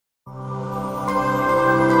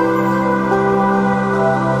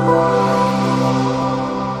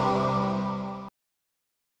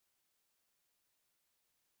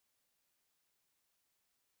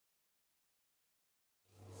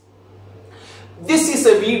This is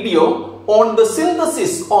a video on the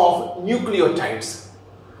synthesis of nucleotides.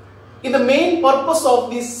 The main purpose of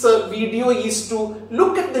this video is to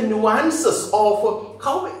look at the nuances of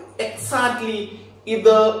how exactly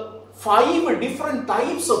the 5 different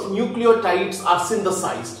types of nucleotides are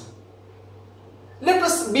synthesized. Let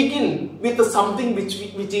us begin with something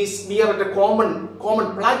which is we are at a common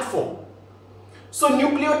platform. So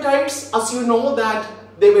nucleotides, as you know, that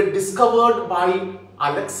they were discovered by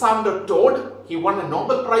Alexander Todd. He won a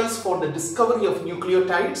Nobel Prize for the discovery of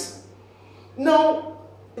nucleotides. Now,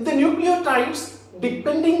 the nucleotides,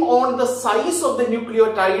 depending on the size of the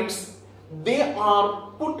nucleotides, they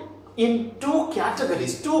are put in 2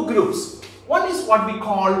 categories, 2 groups. One is what we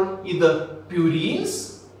call either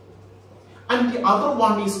purines, and the other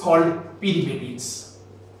one is called pyrimidines.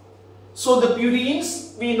 So the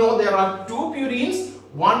purines, we know there are 2 purines.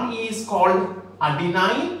 One is called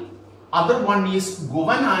adenine, other one is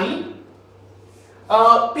guanine.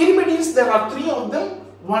 Pyrimidines, there are 3 of them.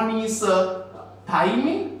 One is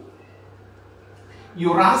thymine,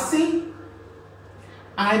 uracil,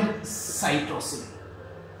 and cytosine.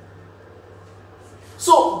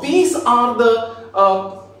 So these are the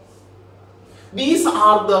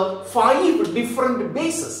 5 different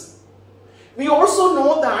bases. We also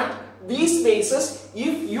know that these bases,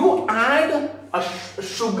 if you add a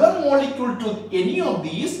sugar molecule to any of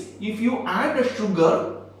these, if you add a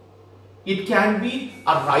sugar, it can be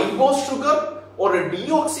a ribose sugar or a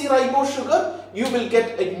deoxyribose sugar, you will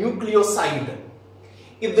get a nucleoside.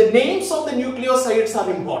 If the names of the nucleosides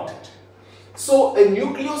are important. So a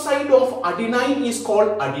nucleoside of adenine is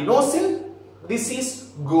called adenosine. This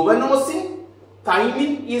is guanosine.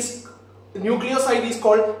 Thymine is, nucleoside is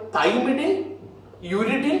called thymidine,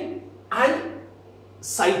 uridine, and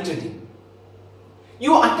cytidine.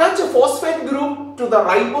 You attach a phosphate group to the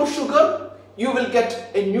ribose sugar, you will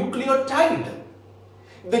get a nucleotide.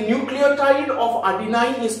 The nucleotide of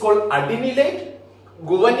adenine is called adenylate,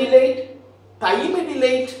 guanylate,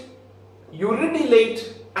 thymidylate, uridylate,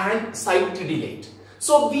 and cytidylate.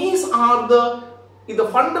 So these are the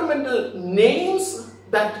fundamental names,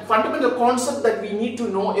 that fundamental concept that we need to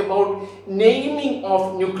know about naming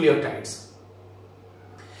of nucleotides.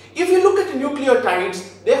 If you look at nucleotides,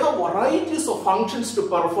 they have varieties of functions to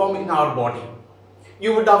perform in our body.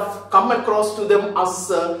 You would have come across to them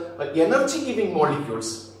as energy giving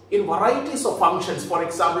molecules in varieties of functions. For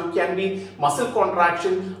example, it can be muscle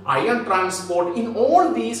contraction, ion transport. In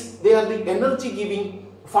all these, they are the energy giving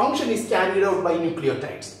function is carried out by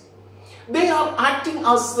nucleotides. They are acting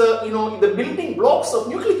as the building blocks of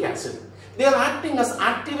nucleic acid. They are acting as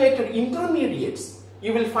activated intermediates.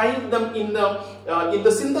 You will find them in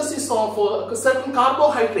the synthesis of certain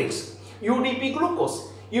carbohydrates, UDP glucose.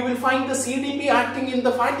 You will find the CDP acting in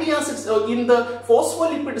the fatty acids, in the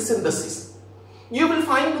phospholipid synthesis. You will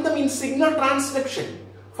find them in signal transduction.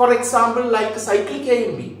 For example, like cyclic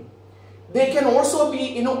AMP. They can also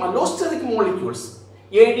be, allosteric molecules.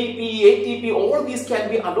 ADP, ATP, all these can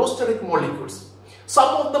be allosteric molecules.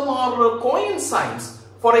 Some of them are coenzymes.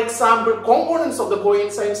 For example, components of the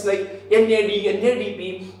coenzymes like NAD,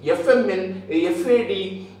 NADP, FMN,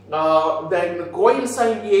 FAD, then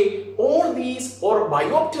coenzyme A, all these, or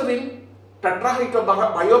biopterin,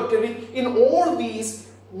 tetrahydrobiopterin, in all these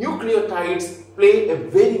nucleotides play a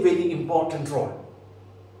very, very important role.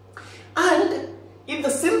 And in the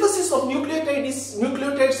synthesis of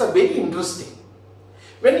nucleotides are very interesting.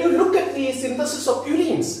 When you look at the synthesis of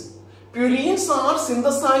purines, purines are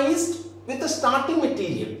synthesized with the starting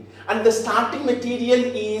material, and the starting material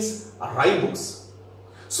is ribose.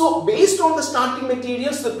 So based on the starting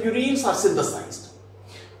materials, the purines are synthesized.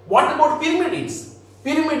 What about pyrimidines?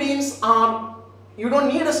 Pyrimidines are, you don't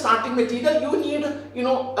need a starting material, you need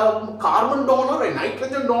a carbon donor, a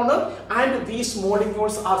nitrogen donor, and these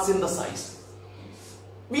molecules are synthesized.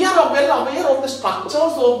 We are well aware of the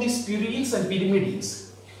structures of these purines and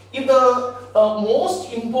pyrimidines. In the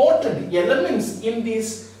most important elements in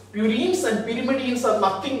these purines and pyrimidines are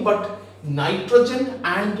nothing but nitrogen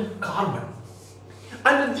and carbon.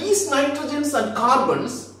 And these nitrogens and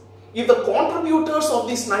carbons, if the contributors of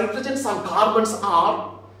these nitrogens and carbons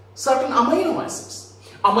are certain amino acids.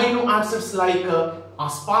 Amino acids like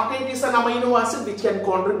aspartate is an amino acid which can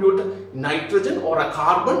contribute nitrogen or a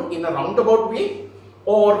carbon in a roundabout way,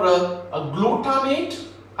 or a glutamate,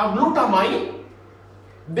 a glutamine.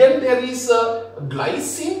 Then there is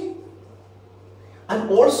glycine and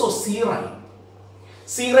also serine.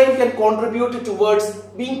 Serine can contribute towards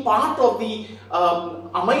being part of the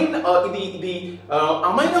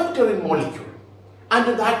aminopterin molecule,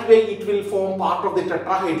 and that way it will form part of the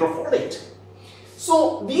tetrahydrofolate.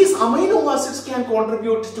 So these amino acids can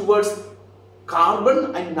contribute towards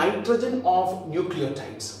carbon and nitrogen of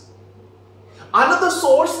nucleotides. Another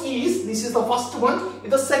source is, this is the first one,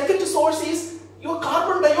 the second source is your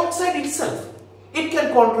carbon dioxide itself. It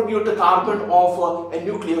can contribute to carbon of a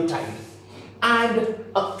nucleotide. And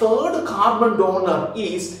a third carbon donor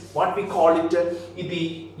is what we call it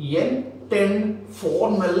the N10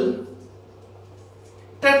 formyl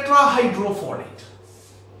tetrahydrofolate.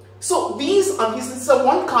 So this is a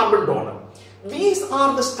one carbon donor. These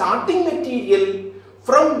are the starting material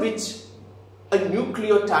from which a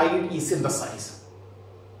nucleotide is synthesized.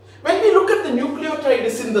 When we look at the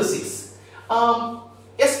nucleotide synthesis,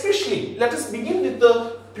 especially let us begin with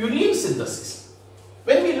the purine synthesis.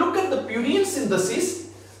 When we look at the purine synthesis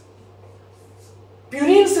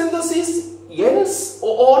ends,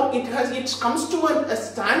 or it comes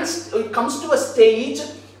to a stage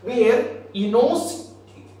where inosine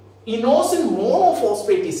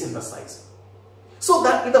monophosphate is synthesized. So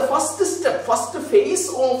that the first phase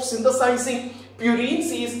of synthesizing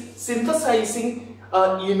purines is synthesizing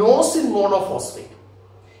inosine monophosphate.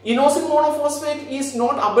 Inosine monophosphate is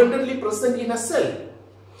not abundantly present in a cell,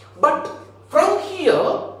 but from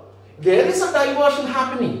here there is a diversion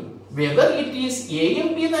happening, whether it is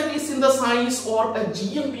AMP that is synthesized or a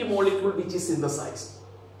GMP molecule which is synthesized.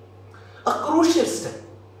 A crucial step.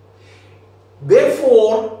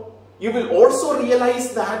 Therefore, you will also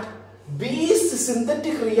realize that these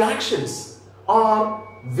synthetic reactions are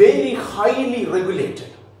very highly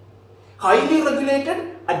regulated. Highly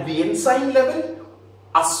regulated at the enzyme level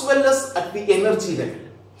as well as at the energy level.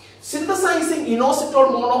 Synthesizing inosine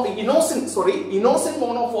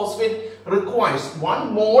monophosphate requires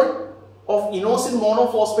 1 mole of inosine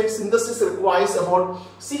monophosphate synthesis requires about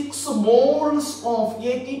 6 moles of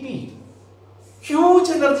ATP. Huge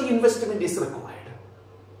energy investment is required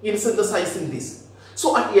in synthesizing this.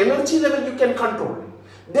 So at energy level you can control it.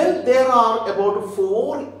 Then there are about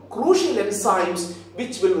 4 crucial enzymes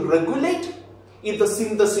which will regulate in the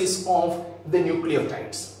synthesis of the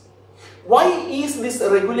nucleotides. Why is this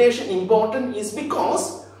regulation important? Is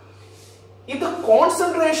because if the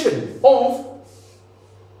concentration of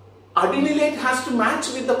adenylate has to match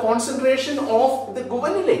with the concentration of the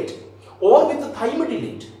guanylate or with the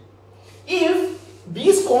thymidylate. If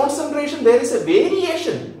these concentration, there is a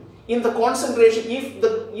variation in the concentration,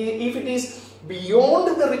 if it is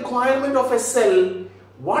beyond the requirement of a cell,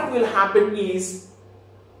 what will happen is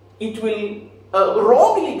it will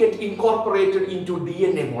wrongly get incorporated into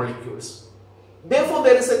DNA molecules. Therefore,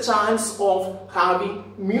 there is a chance of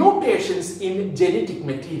having mutations in genetic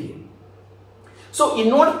material. So,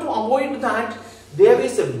 in order to avoid that, there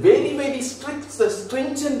is a very, very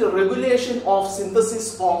stringent regulation of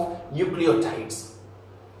synthesis of nucleotides.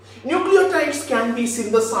 Nucleotides can be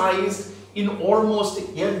synthesized in almost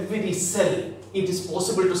every cell. It is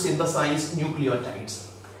possible to synthesize nucleotides.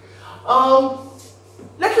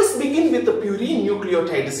 Let us begin with the purine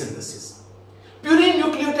nucleotide synthesis. Purine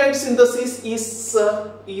nucleotide synthesis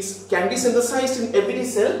can be synthesized in every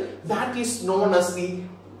cell. That is known as the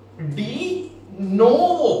de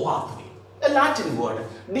novo pathway, a Latin word.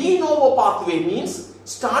 De novo pathway means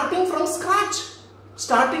starting from scratch,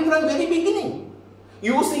 starting from very beginning,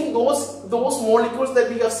 using those molecules that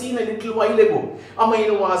we have seen a little while ago,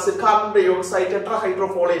 amino acid, carbon dioxide,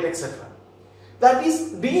 tetrahydrofolate, etc. That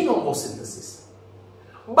is de novo synthesis.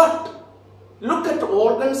 But look at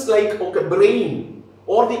organs like brain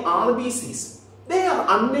or the RBCs. They are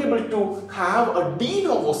unable to have a de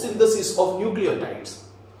novo synthesis of nucleotides.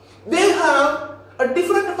 They have a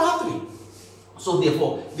different pathway. So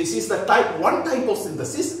therefore, this is the one type of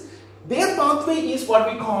synthesis. Their pathway is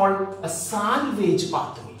what we call a salvage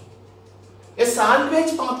pathway. A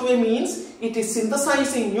salvage pathway means it is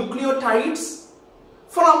synthesizing nucleotides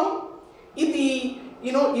from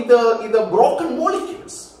either broken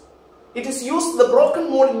molecules. It is used,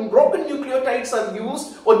 broken nucleotides are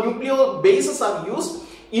used, or nucleobases are used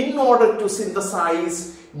in order to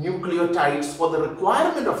synthesize nucleotides for the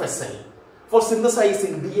requirement of a cell, for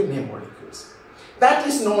synthesizing DNA molecules. That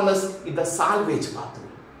is known as the salvage pathway.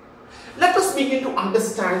 Let us begin to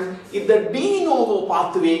understand the de novo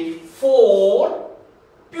pathway for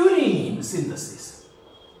purine synthesis.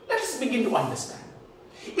 Let us begin to understand.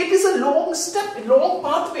 It is a long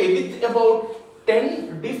pathway with about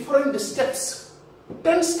 10 different steps.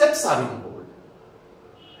 10 steps are involved.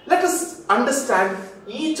 Let us understand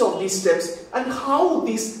each of these steps and how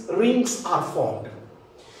these rings are formed.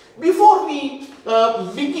 Before we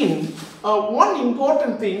begin, one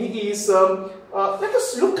important thing is, let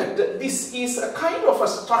us look at this is a kind of a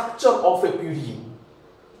structure of a purine.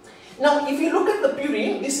 Now, if you look at the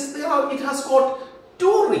purine, it has got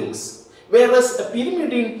 2 rings. whereas a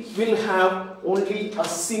pyrimidine will have only a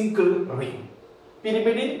single ring.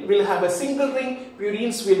 Pyrimidine will have a single ring,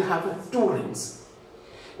 purines will have 2 rings.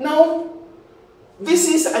 Now, this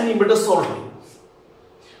is an imidazole ring.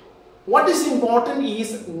 What is important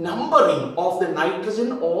is numbering of the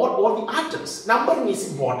nitrogen or the atoms. Numbering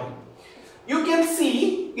is important. You can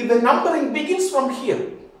see if the numbering begins from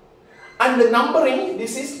here. And the numbering,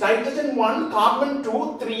 this is nitrogen 1, carbon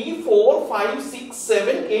 2, 3, 4, 5, 6,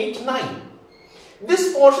 7, 8, 9.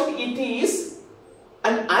 This portion, it is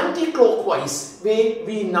an anti-clockwise way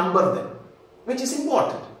we number them, which is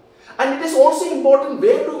important. And it is also important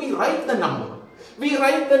where do we write the number. We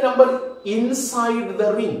write the number inside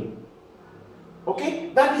the ring.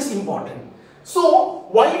 Okay, that is important. So,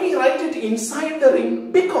 why we write it inside the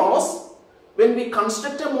ring? Because when we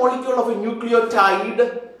construct a molecule of a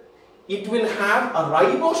nucleotide, it will have a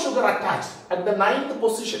ribose sugar attached at the 9th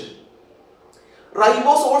position.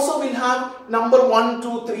 Ribose also will have number 1,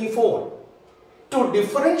 2, 3, 4. To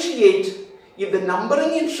differentiate if the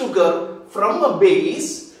numbering in sugar from a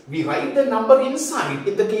base, we write the number inside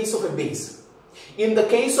in the case of a base. In the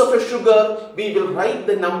case of a sugar, we will write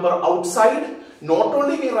the number outside. Not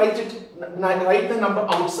only we write the number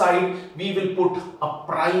outside, we will put a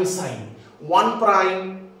prime sign. 1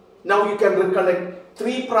 prime, now you can recollect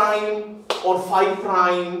 3 prime or 5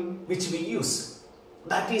 prime, which we use.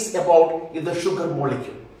 That is about the sugar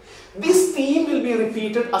molecule. This theme will be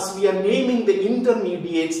repeated as we are naming the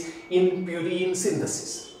intermediates in purine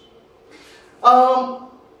synthesis.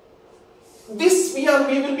 This we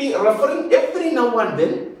will be referring every now and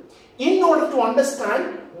then in order to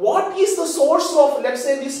understand what is the source of, let's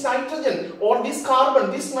say, this nitrogen or this carbon,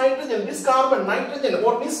 this nitrogen, this carbon, nitrogen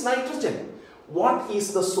or this nitrogen. What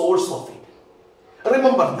is the source of it?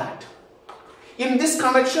 Remember that. In this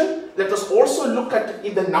connection, let us also look at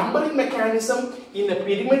the numbering mechanism in a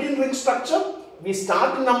pyrimidine ring structure. We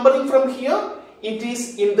start numbering from here. It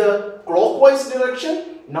is in the clockwise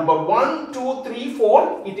direction. Number 1, 2, 3,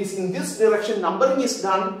 4. It is in this direction. Numbering is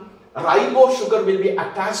done. Ribose sugar will be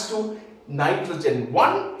attached to nitrogen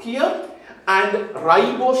 1 here, and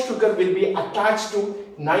ribose sugar will be attached to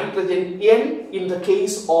nitrogen N in the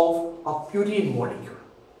case of a purine molecule.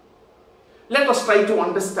 Let us try to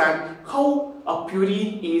understand how a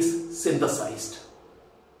purine is synthesized.